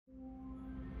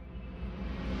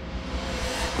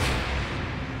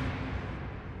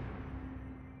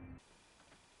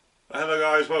Hello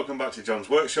guys, welcome back to John's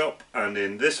Workshop, and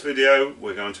in this video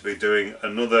we're going to be doing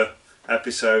another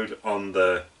episode on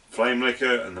the flame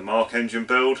liquor and the Marc engine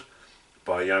build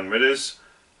by Jan Ridders.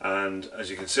 And as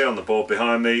you can see on the board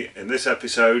behind me, in this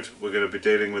episode we're going to be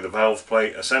dealing with a valve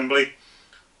plate assembly.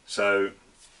 So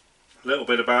a little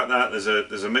bit about that.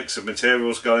 There's a mix of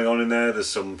materials going on in there. There's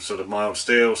some sort of mild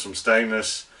steel, some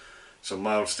stainless, some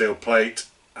mild steel plate,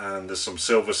 and there's some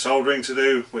silver soldering to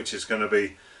do, which is going to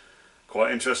be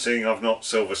quite interesting. I've not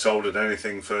silver soldered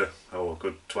anything for a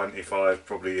good 25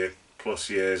 probably plus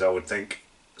years, I would think.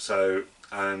 So,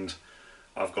 and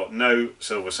I've got no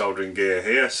silver soldering gear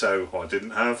here, so I didn't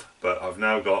have, but I've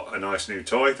now got a nice new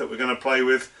toy that we're going to play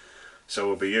with, so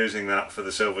we'll be using that for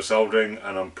the silver soldering.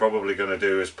 And I'm probably going to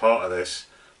do, as part of this,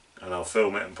 and I'll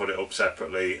film it and put it up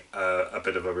separately, a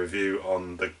bit of a review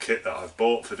on the kit that I've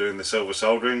bought for doing the silver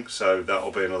soldering, so that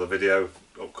will be another video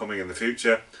upcoming in the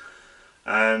future.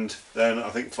 And then I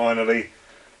think finally,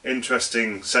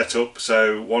 interesting setup.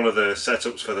 So one of the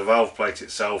setups for the valve plate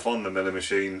itself on the milling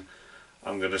machine,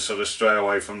 I'm going to sort of stray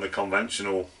away from the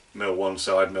conventional mill one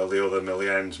side, mill the other, mill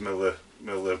the ends, mill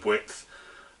the width,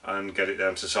 and get it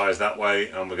down to size that way.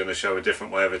 And we're going to show a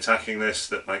different way of attacking this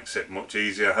that makes it much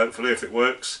easier, hopefully, if it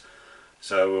works.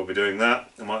 So we'll be doing that.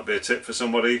 It might be a tip for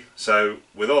somebody. So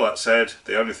with all that said,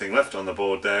 the only thing left on the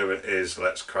board there is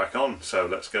let's crack on. So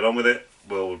let's get on with it.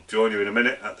 We'll join you in a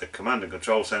minute at the command and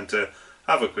control centre,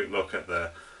 have a quick look at the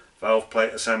valve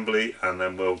plate assembly, and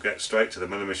then we'll get straight to the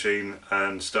milling machine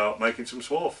and start making some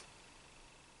swarf.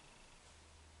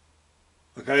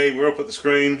 Okay, we're up at the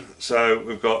screen, so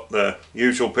we've got the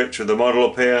usual picture of the model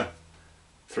up here,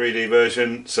 3D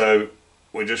version. So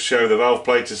we just show the valve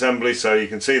plate assembly, so you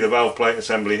can see the valve plate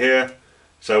assembly here.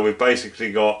 So we've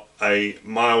basically got a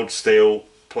mild steel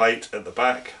plate at the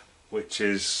back, which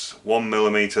is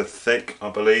 1mm thick, I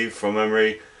believe, from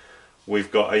memory.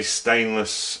 We've got a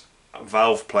stainless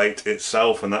valve plate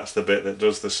itself, and that's the bit that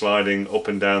does the sliding up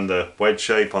and down the wedge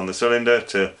shape on the cylinder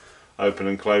to open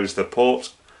and close the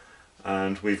port.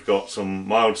 And we've got some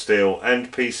mild steel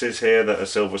end pieces here that are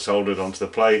silver soldered onto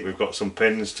the plate. We've got some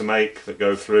pins to make that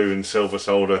go through and silver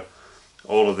solder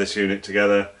all of this unit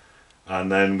together.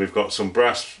 And then we've got some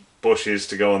brass bushes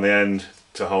to go on the end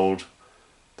to hold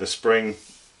the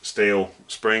steel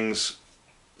springs.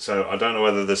 So I don't know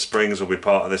whether the springs will be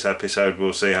part of this episode.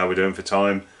 We'll see how we're doing for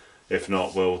time. If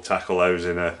not, we'll tackle those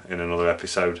in another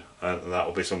episode. That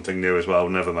will be something new as well.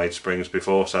 Never made springs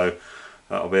before, so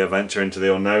that'll be a venture into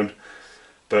the unknown.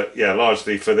 But yeah,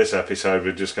 largely for this episode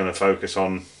we're just going to focus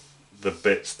on the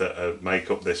bits that make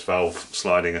up this valve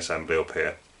sliding assembly up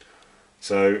here.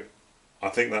 So I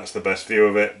think that's the best view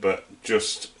of it, but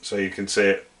just so you can see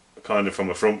it kind of from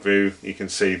a front view, you can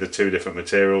see the two different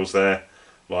materials there,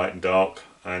 light and dark,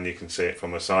 and you can see it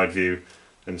from a side view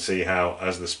and see how,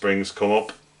 as the springs come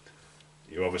up,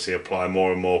 you obviously apply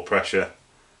more and more pressure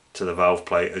to the valve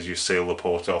plate as you seal the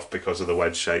port off because of the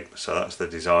wedge shape. So that's the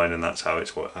design, and that's how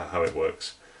it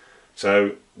works.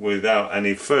 So without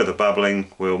any further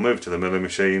babbling, we'll move to the milling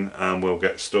machine and we'll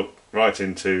get stuck right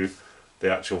into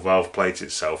the actual valve plate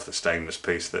itself, the stainless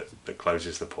piece that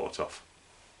closes the port off.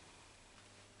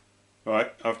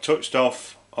 Right, I've touched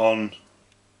off on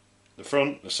the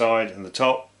front, the side and the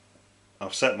top.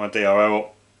 I've set my DRO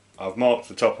up. I've marked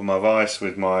the top of my vise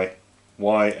with my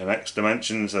Y and X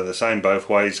dimensions. They're the same both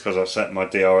ways because I've set my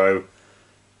DRO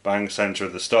bang centre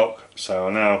of the stock. So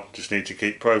I now just need to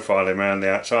keep profiling around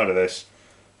the outside of this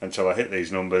until I hit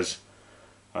these numbers,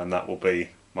 and that will be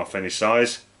my finished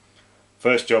size.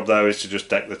 First job though is to just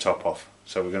deck the top off.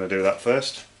 So we're going to do that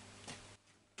first.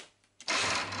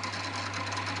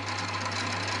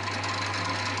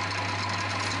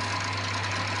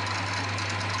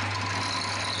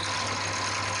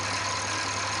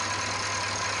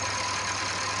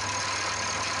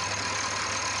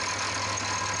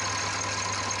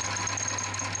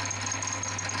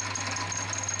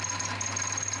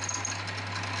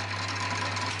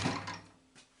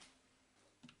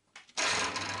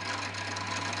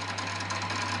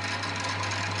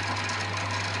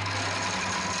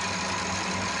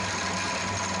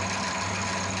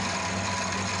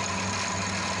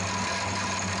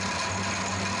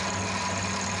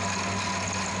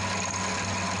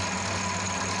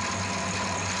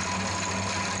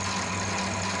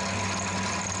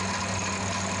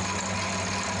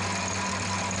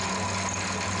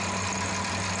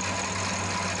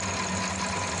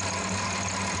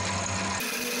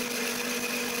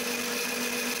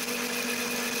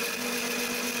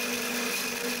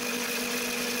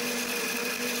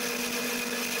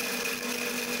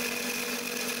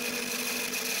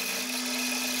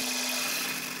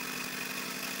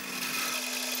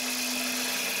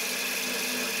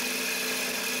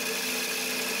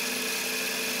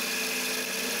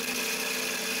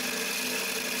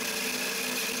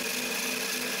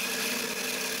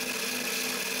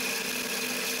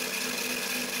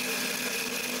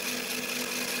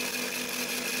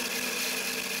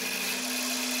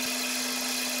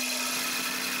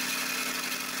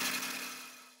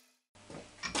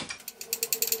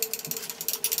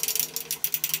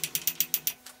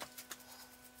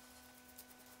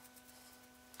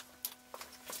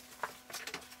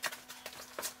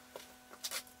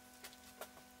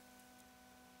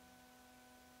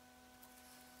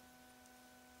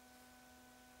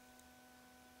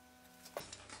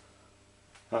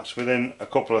 That's within a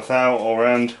couple of thou all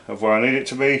round of where I need it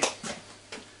to be.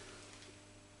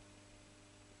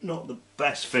 Not the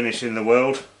best finish in the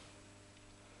world,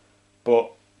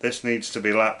 but this needs to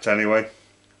be lapped anyway,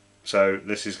 so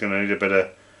this is going to need a bit of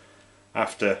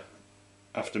after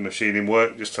machining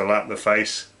work just to lap the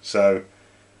face, so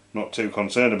not too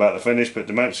concerned about the finish, but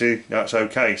dimensionally that's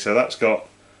okay. So that's got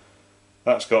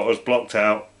us blocked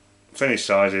out, finished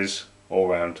sizes all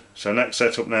round. So next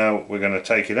setup now, we're going to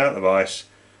take it out of the vise,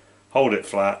 hold it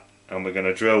flat, and we're going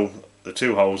to drill the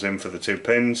 2 holes in for the 2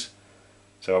 pins.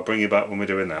 So I'll bring you back when we're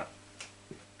doing that.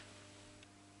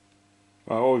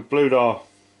 Right, well, we've blued our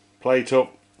plate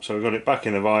up, so we've got it back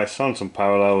in the vise on some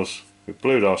parallels. We've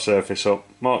blued our surface up,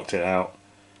 marked it out,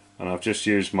 and I've just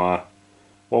used my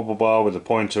wobble bar with the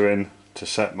pointer in to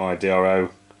set my DRO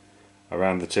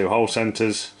around the 2 hole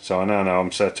centres. So I now know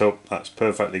I'm set up. That's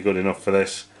perfectly good enough for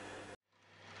this.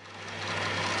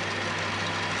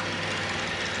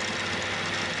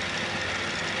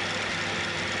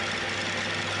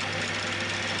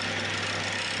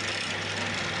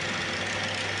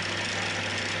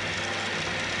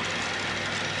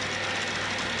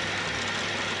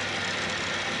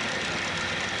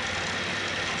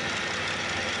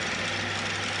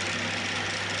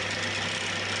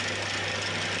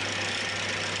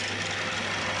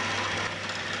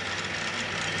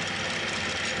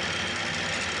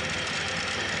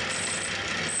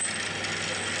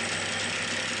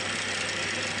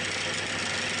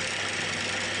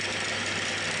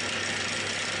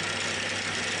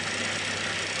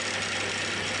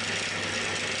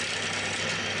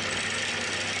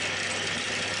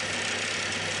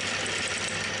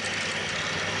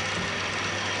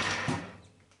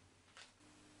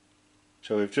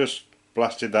 So we've just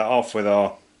blasted that off with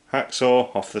our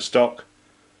hacksaw off the stock,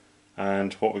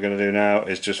 and what we're going to do now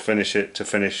is just finish it to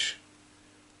finish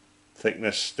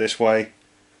thickness this way.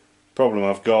 Problem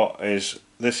I've got is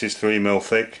this is 3mm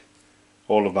thick,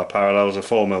 all of my parallels are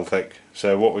 4mm thick.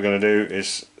 So what we're going to do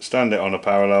is stand it on a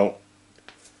parallel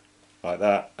like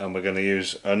that, and we're going to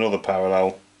use another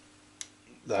parallel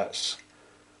that's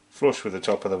flush with the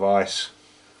top of the vise,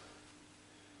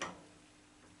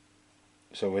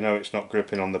 so we know it's not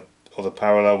gripping on the other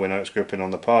parallel, we know it's gripping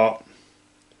on the part.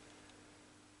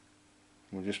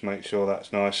 We'll just make sure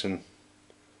that's nice and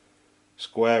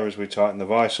square as we tighten the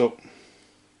vise up.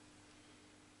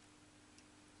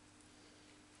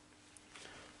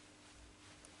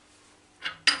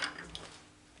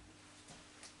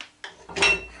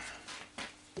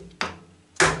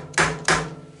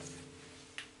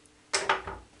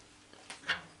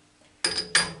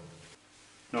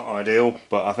 Not ideal,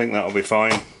 but I think that'll be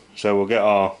fine. So we'll get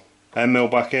our end mill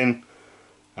back in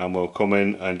and we'll come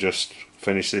in and just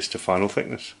finish this to final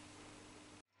thickness.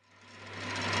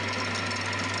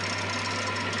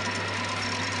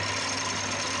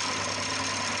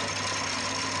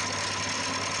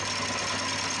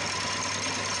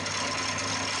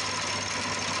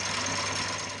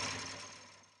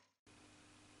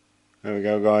 There we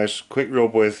go guys, quick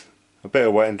rub with a bit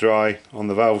of wet and dry on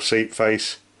the valve seat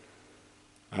face,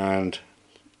 and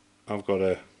I've got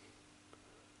a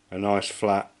nice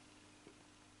flat,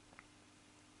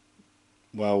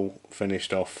 well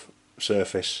finished off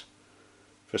surface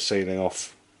for sealing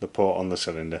off the port on the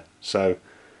cylinder. So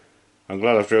I'm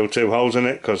glad I've drilled 2 holes in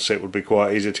it, because it would be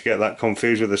quite easy to get that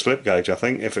confused with the slip gauge, I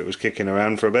think, if it was kicking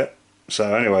around for a bit.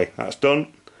 So anyway, that's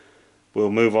done. We'll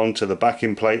move on to the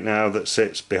backing plate now that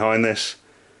sits behind this,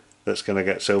 that's going to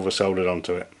get silver soldered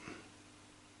onto it.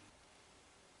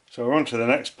 So we're on to the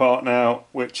next part now,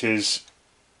 which is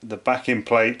the backing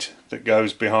plate that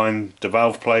goes behind the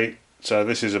valve plate. So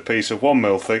this is a piece of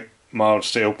 1mm thick mild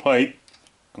steel plate,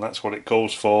 and that's what it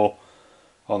calls for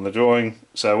on the drawing.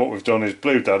 So what we've done is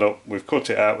blued that up, we've cut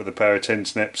it out with a pair of tin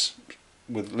snips,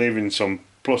 with leaving some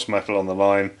plus metal on the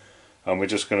line, and we're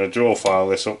just going to draw file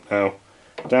this up now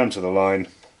down to the line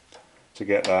to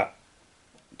get that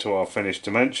to our finished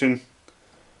dimension.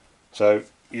 So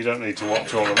you don't need to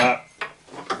watch all of that,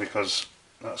 because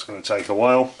that's going to take a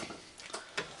while,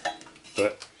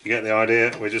 but you get the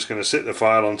idea. We're just going to sit the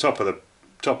file on top of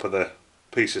the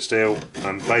piece of steel,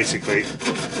 and basically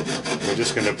we're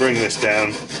just going to bring this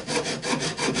down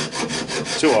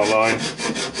to our line,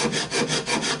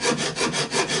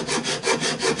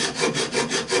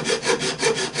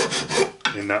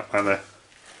 in that manner,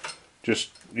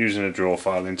 just using a draw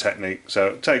filing technique. So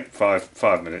it'll take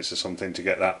five minutes or something to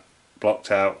get that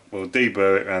blocked out. We'll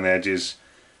deburr it around the edges,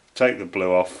 take the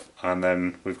blue off, and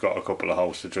then we've got a couple of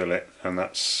holes to drill it, and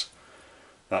that's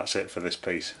it for this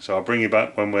piece. So I'll bring you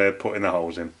back when we're putting the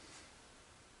holes in.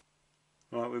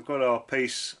 Right, we've got our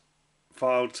piece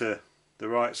filed to the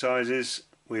right sizes.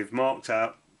 we've marked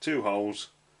out 2 holes,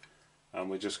 and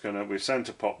we've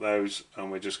centre pop those,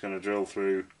 and we're just going to drill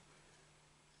through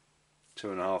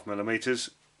 2.5mm.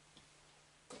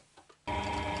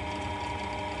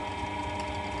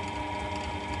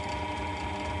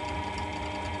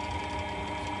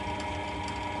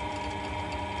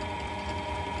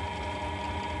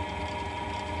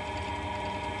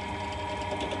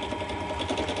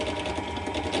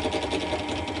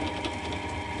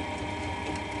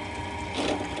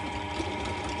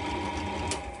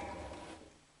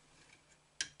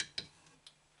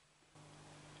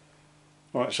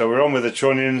 Right, so we're on with the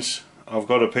trunnions. I've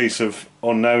got a piece of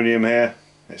unknownium here.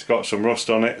 It's got some rust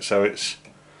on it, so it's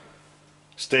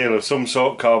steel of some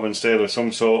sort, carbon steel of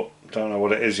some sort, don't know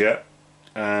what it is yet.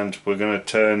 And we're going to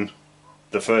turn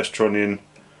the first trunnion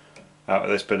out of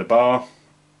this bit of bar.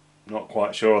 Not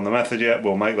quite sure on the method yet,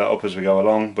 we'll make that up as we go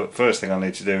along, but first thing I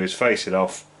need to do is face it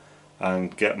off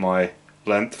and get my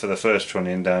length for the first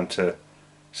trunnion down to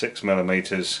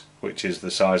 6mm, which is the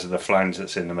size of the flange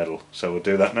that's in the middle. So we'll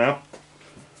do that now.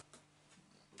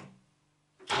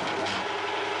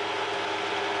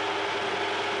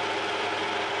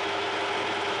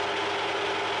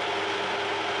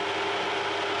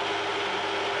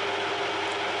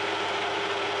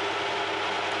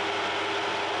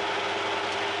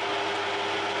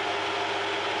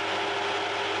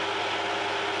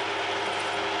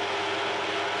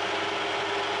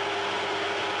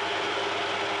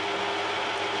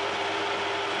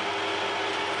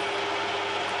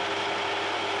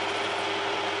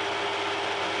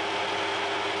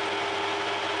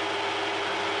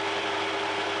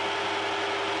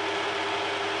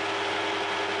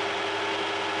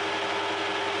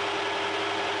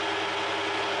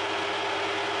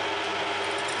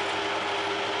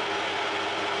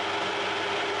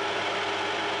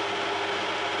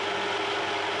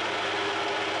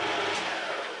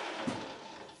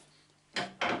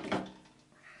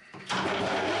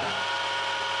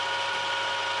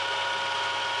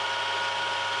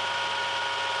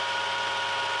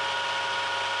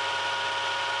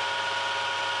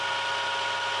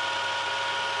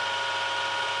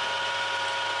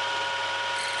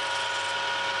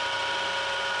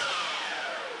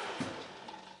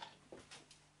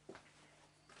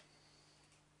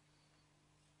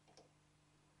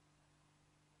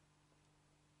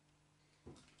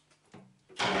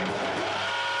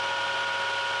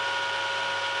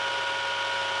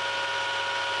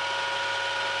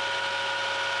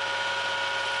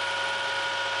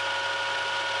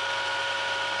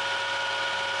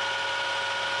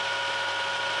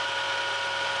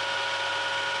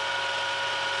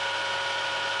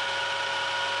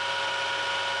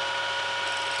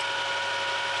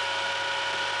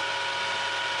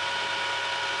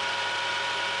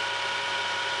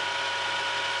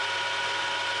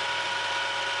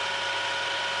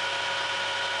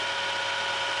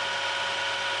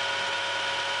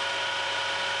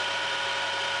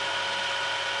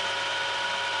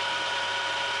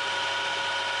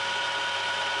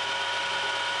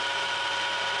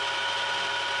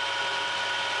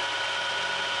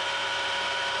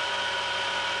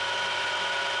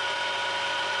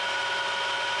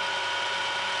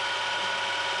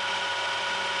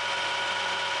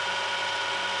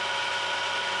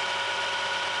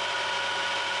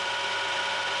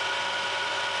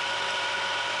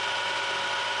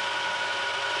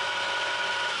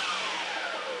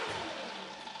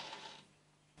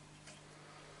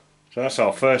 So that's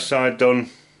our first side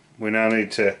done. We now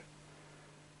need to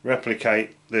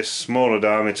replicate this smaller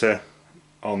diameter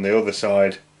on the other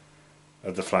side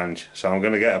of the flange. So I'm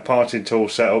going to get a parting tool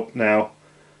set up now.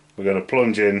 We're going to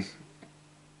plunge in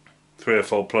 3 or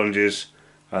 4 plunges,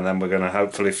 and then we're going to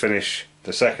hopefully finish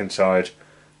the second side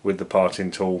with the parting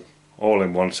tool all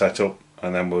in one setup,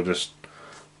 and then we'll just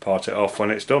part it off when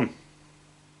it's done.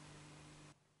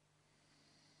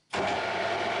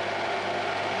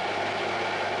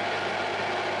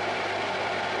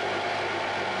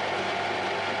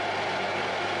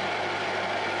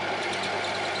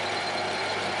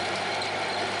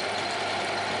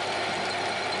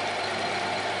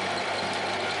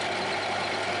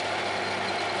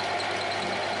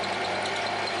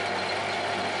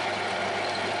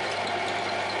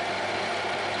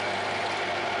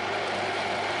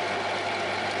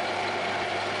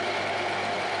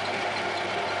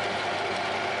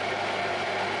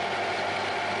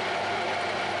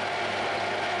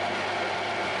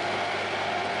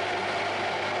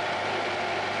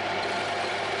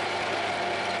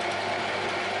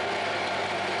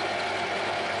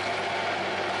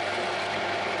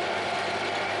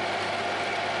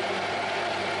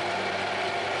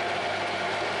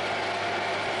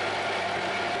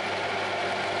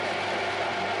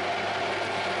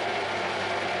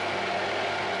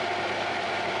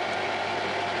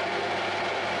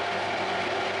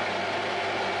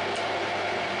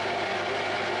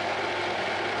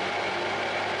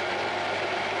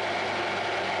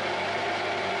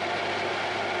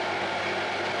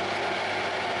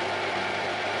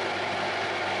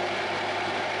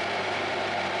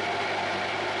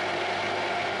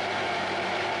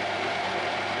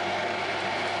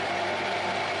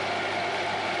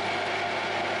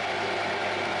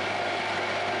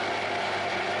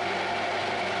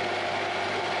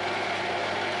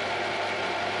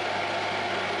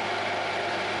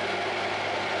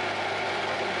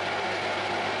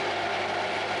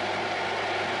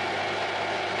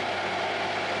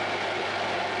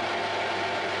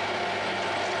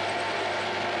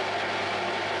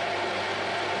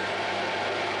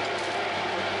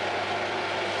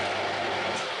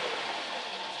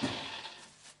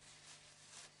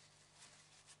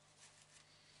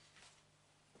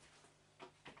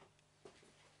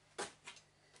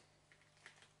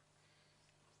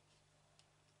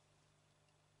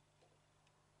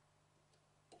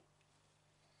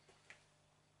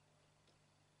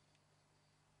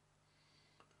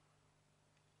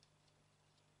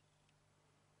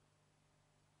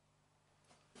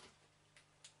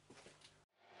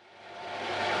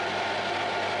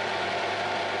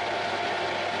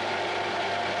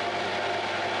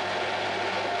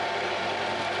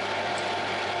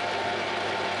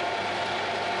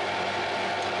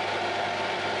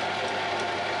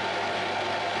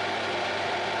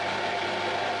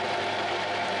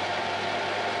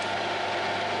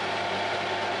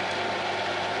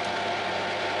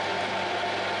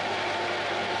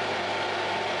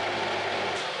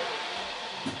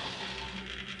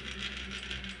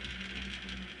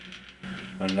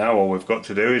 and now all we've got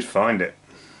to do is find it.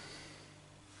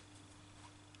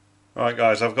 Right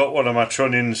guys, I've got one of my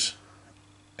trunnions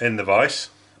in the vise,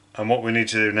 and what we need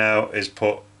to do now is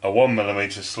put a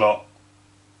 1mm slot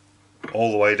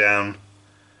all the way down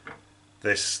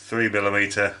this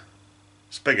 3mm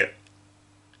spigot,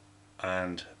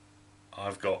 and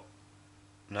I've got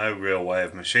no real way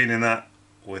of machining that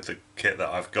with the kit that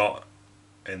I've got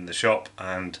in the shop,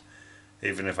 and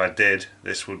even if I did,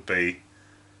 this would be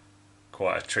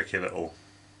quite a tricky little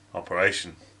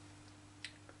operation.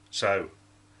 So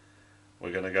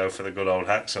we're going to go for the good old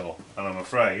hacksaw, and I'm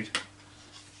afraid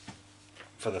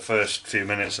for the first few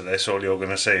minutes of this all you're going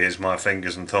to see is my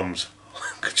fingers and thumbs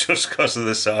just because of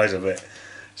the size of it.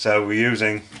 So we're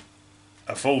using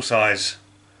a full size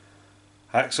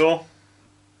hacksaw,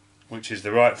 which is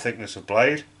the right thickness of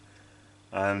blade,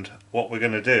 and what we're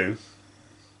going to do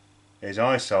is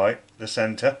eyesight the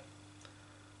centre,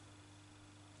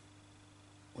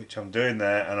 which I'm doing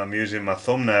there, and I'm using my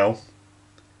thumbnail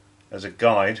as a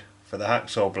guide for the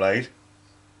hacksaw blade,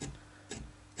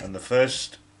 and the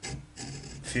first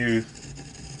few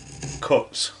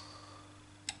cuts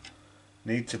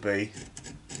need to be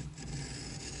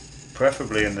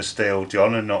preferably in the steel,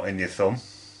 John, and not in your thumb,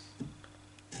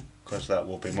 because that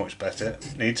will be much better.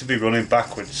 Need to be running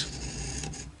backwards.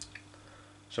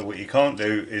 So what you can't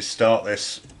do is start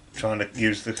this trying to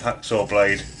use the hacksaw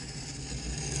blade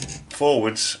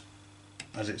forwards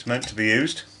as it's meant to be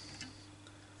used.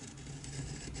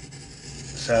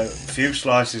 So a few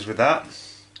slices with that.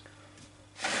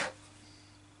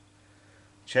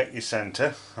 Check your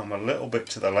centre. I'm a little bit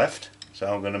to the left,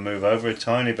 so I'm going to move over a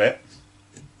tiny bit.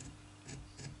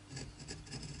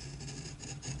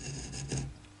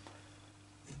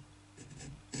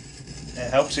 It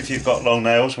helps if you've got long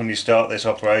nails when you start this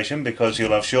operation, because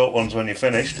you'll have short ones when you're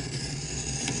finished.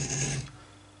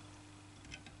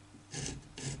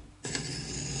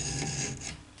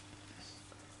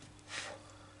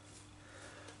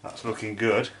 That's looking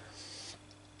good.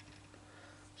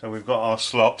 So we've got our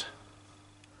slot.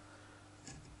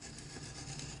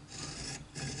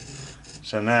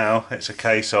 So now it's a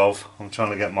case of, I'm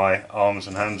trying to get my arms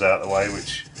and hands out of the way,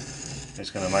 which is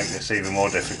going to make this even more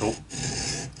difficult.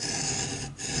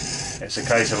 It's a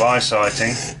case of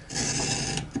eyesighting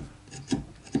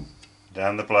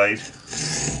down the blade,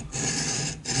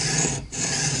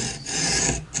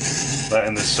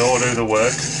 letting the saw do the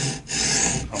work.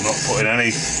 I'm not putting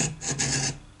any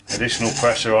additional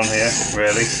pressure on here,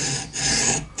 really.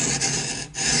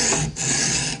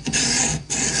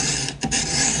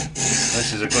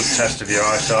 This is a good test of your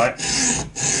eyesight.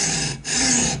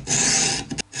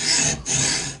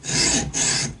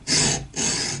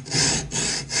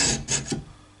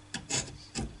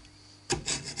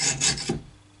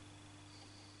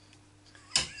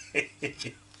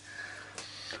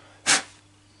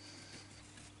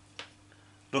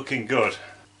 Looking good.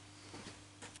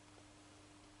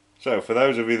 So for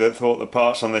those of you that thought the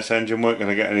parts on this engine weren't going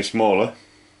to get any smaller,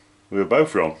 we were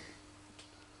both wrong.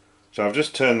 So I've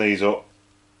just turned these up.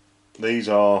 These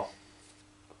are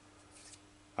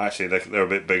actually they're a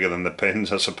bit bigger than the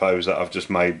pins, I suppose, that I've just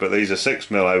made, but these are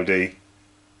 6mm OD,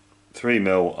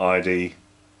 3mm ID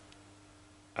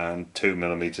and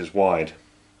 2mm wide.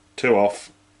 Two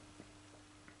off,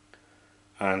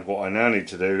 and what I now need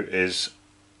to do is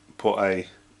put a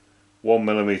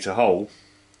 1mm hole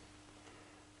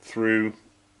through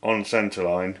on centre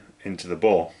line into the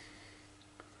bore.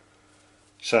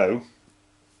 So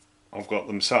I've got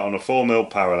them sat on a 4mm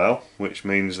parallel, which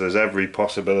means there's every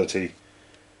possibility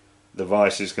the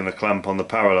vise is going to clamp on the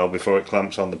parallel before it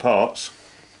clamps on the parts.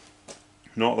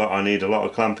 Not that I need a lot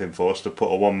of clamping force to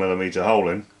put a 1mm hole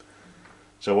in.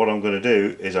 So what I'm going to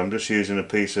do is I'm just using a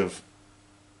piece of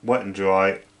wet and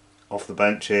dry off the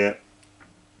bench here,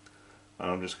 and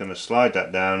I'm just going to slide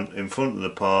that down in front of the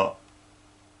part,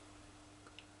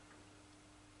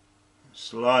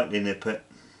 slightly nip it,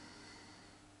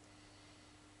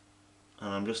 and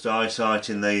I'm just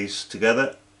eye-sighting these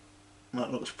together.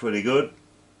 That looks pretty good.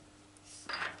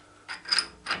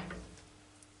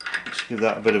 Just give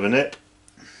that a bit of a nip.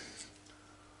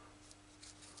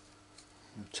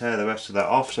 Tear the rest of that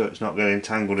off so it's not getting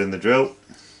tangled in the drill.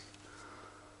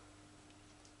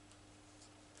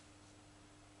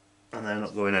 And they're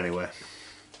not going anywhere.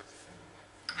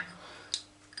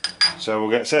 So we'll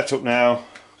get set up now,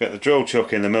 get the drill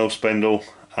chuck in the mill spindle,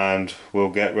 and we'll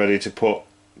get ready to put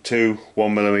two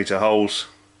 1mm holes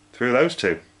through those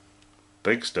two.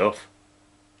 Big stuff.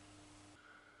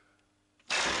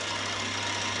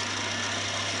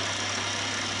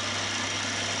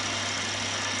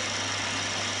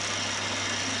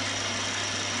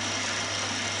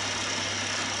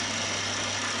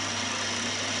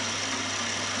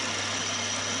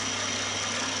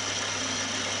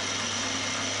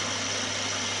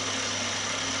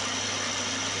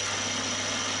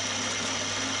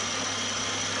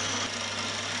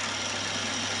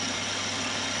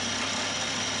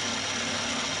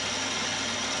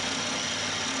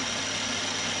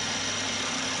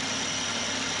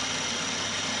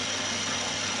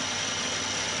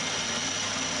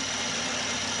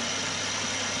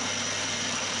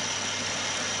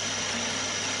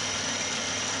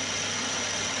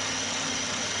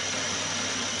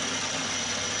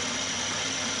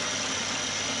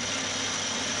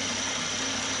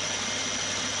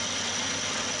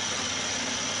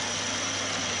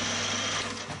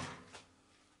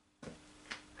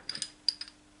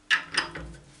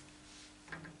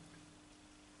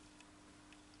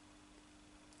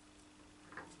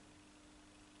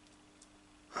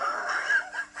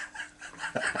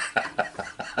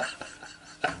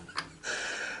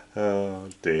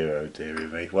 Oh dearie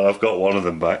me. Well, I've got one of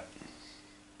them back.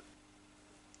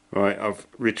 Right, I've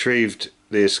retrieved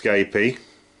the escapee.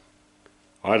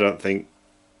 I don't think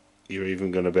you're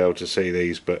even going to be able to see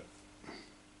these, but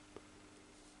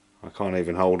I can't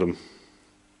even hold them.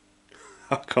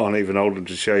 I can't even hold them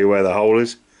to show you where the hole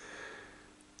is.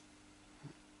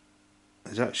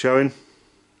 Is that showing?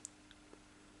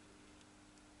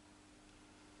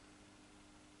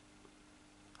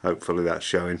 Hopefully that's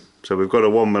showing. So we've got a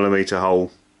 1mm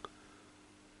hole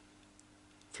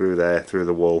through there, through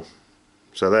the wall.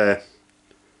 So there,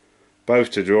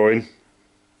 both to drawing.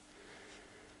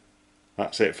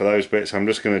 That's it for those bits. I'm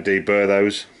just going to deburr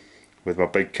those with my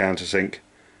big countersink,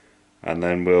 and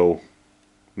then we'll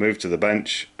move to the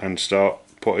bench and start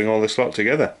putting all this lot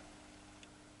together.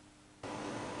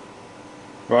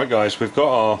 Right guys, we've got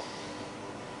our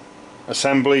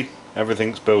assembly,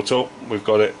 everything's built up, we've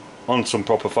got it on some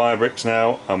proper fire bricks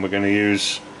now, and we're going to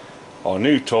use our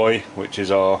new toy, which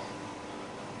is our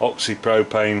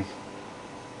OxyPropane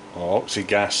or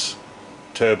Oxygas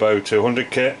Turbo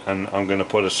 200 kit, and I'm going to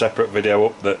put a separate video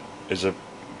up that is a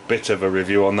bit of a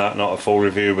review on that, not a full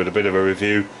review but a bit of a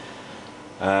review.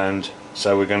 And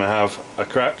so we're going to have a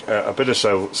crack at a bit of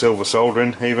silver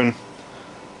soldering even.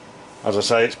 As I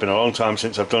say, it's been a long time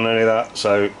since I've done any of that,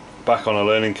 so back on a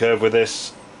learning curve with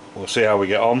this. We'll see how we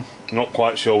get on. Not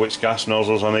quite sure which gas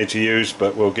nozzles I need to use,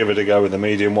 but we'll give it a go with the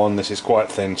medium one. This is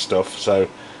quite thin stuff, so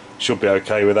should be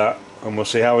okay with that, and we'll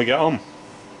see how we get on.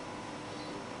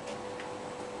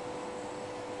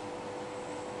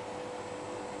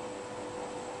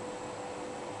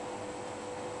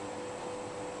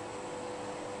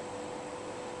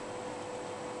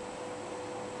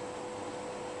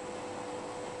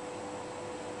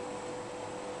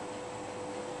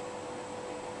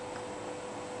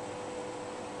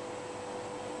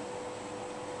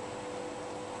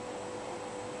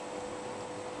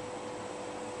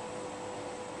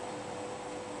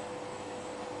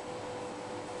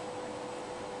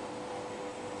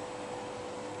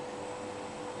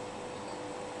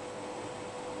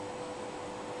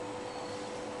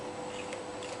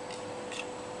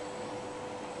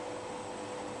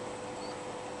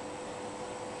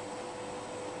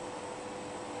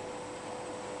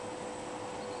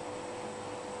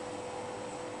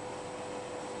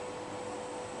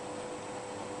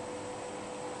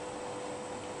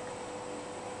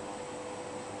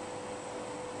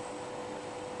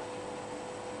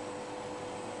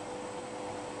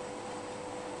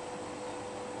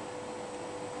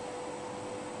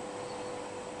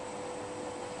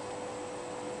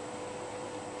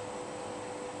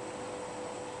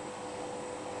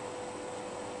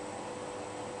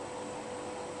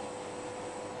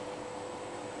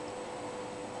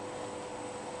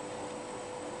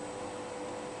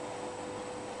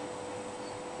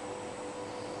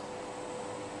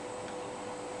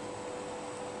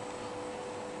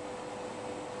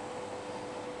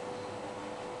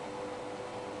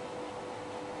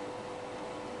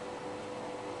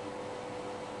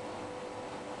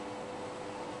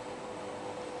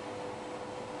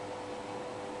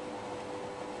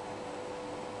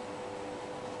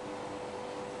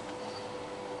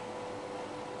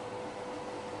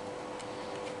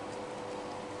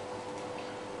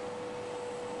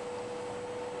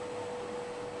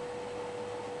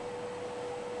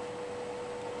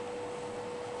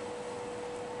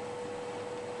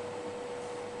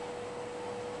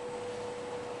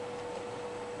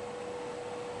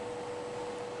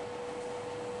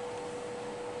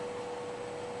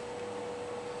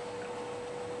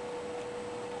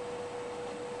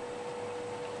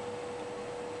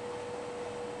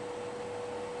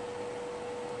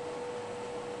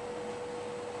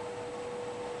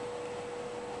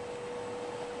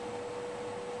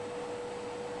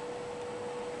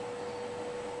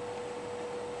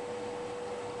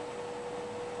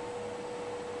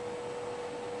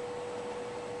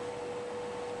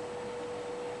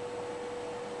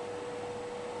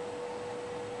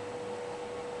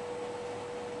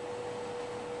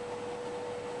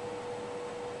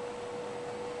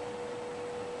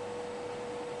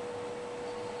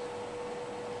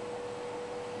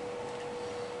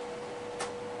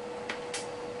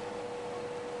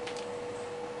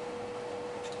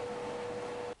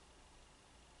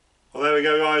 Well, there we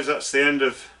go guys, that's the end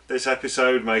of this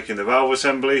episode making the valve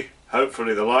assembly.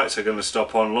 Hopefully the lights are going to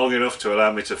stop on long enough to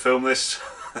allow me to film this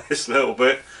this little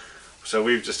bit. So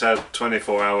we've just had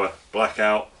 24-hour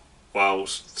blackout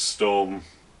whilst storm,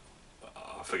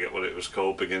 I forget what it was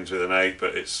called, begins with an A,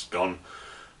 but it's gone,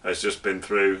 has just been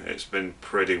through. It's been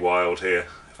pretty wild here,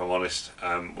 if I'm honest.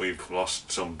 We've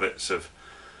lost some bits of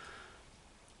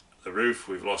the roof,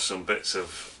 we've lost some bits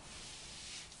of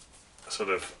sort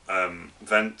of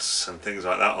vents and things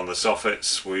like that on the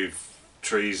soffits. We've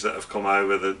trees that have come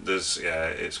over. Yeah,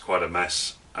 it's quite a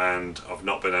mess, and I've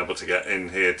not been able to get in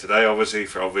here today, obviously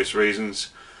for obvious reasons.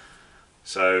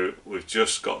 So we've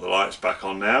just got the lights back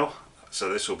on now. So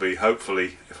this will be,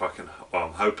 hopefully, if I can, well,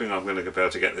 I'm hoping I'm going to be able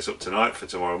to get this up tonight for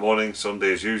tomorrow morning,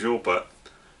 Sunday as usual, but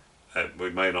we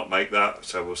may not make that,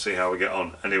 so we'll see how we get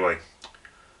on. Anyway,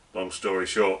 long story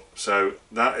short, so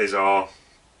that is our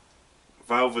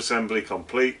valve assembly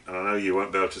complete, and I know you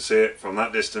won't be able to see it from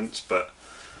that distance, but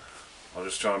I'll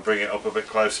just try and bring it up a bit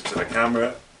closer to the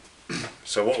camera.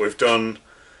 So what we've done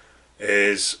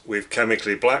is we've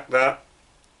chemically blacked that,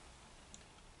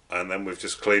 and then we've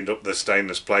just cleaned up the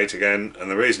stainless plate again. And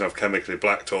the reason I've chemically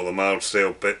blacked all the mild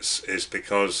steel bits is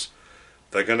because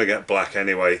they're going to get black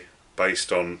anyway,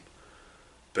 based on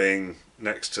being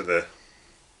next to the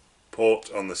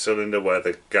port on the cylinder where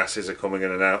the gases are coming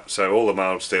in and out. So all the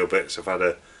mild steel bits have had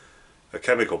a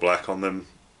chemical black on them.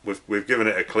 We've given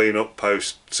it a clean up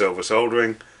post silver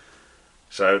soldering,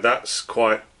 so that's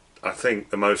quite, I think,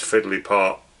 the most fiddly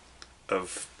part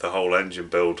of the whole engine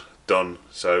build done.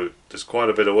 So there's quite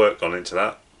a bit of work gone into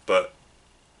that, but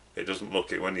it doesn't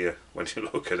look it when you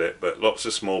look at it, but lots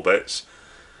of small bits.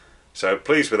 So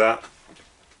pleased with that.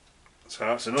 So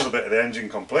that's another bit of the engine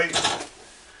complete.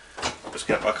 I'll just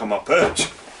get back on my perch.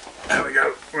 There we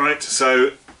go. Right,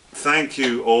 so thank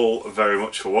you all very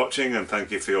much for watching, and thank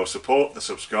you for your support, the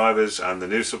subscribers and the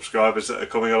new subscribers that are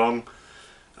coming along.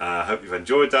 I hope you've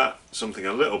enjoyed that. Something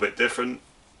a little bit different.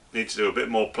 Need to do a bit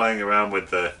more playing around with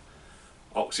the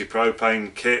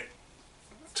OxyPropane kit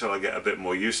till I get a bit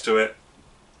more used to it,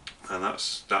 and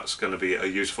that's going to be a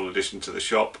useful addition to the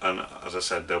shop. And as I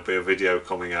said, there'll be a video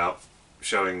coming out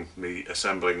showing me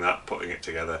assembling that, putting it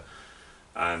together,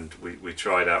 and we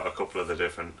tried out a couple of the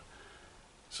different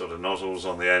sort of nozzles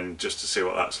on the end just to see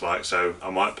what that's like. So I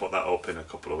might put that up in a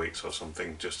couple of weeks or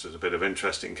something, just as a bit of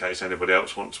interest in case anybody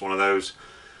else wants one of those.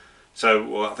 So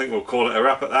well, I think we'll call it a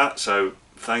wrap at that. So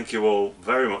thank you all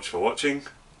very much for watching,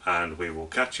 and we will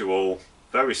catch you all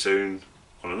very soon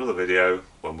on another video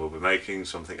when we'll be making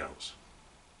something else.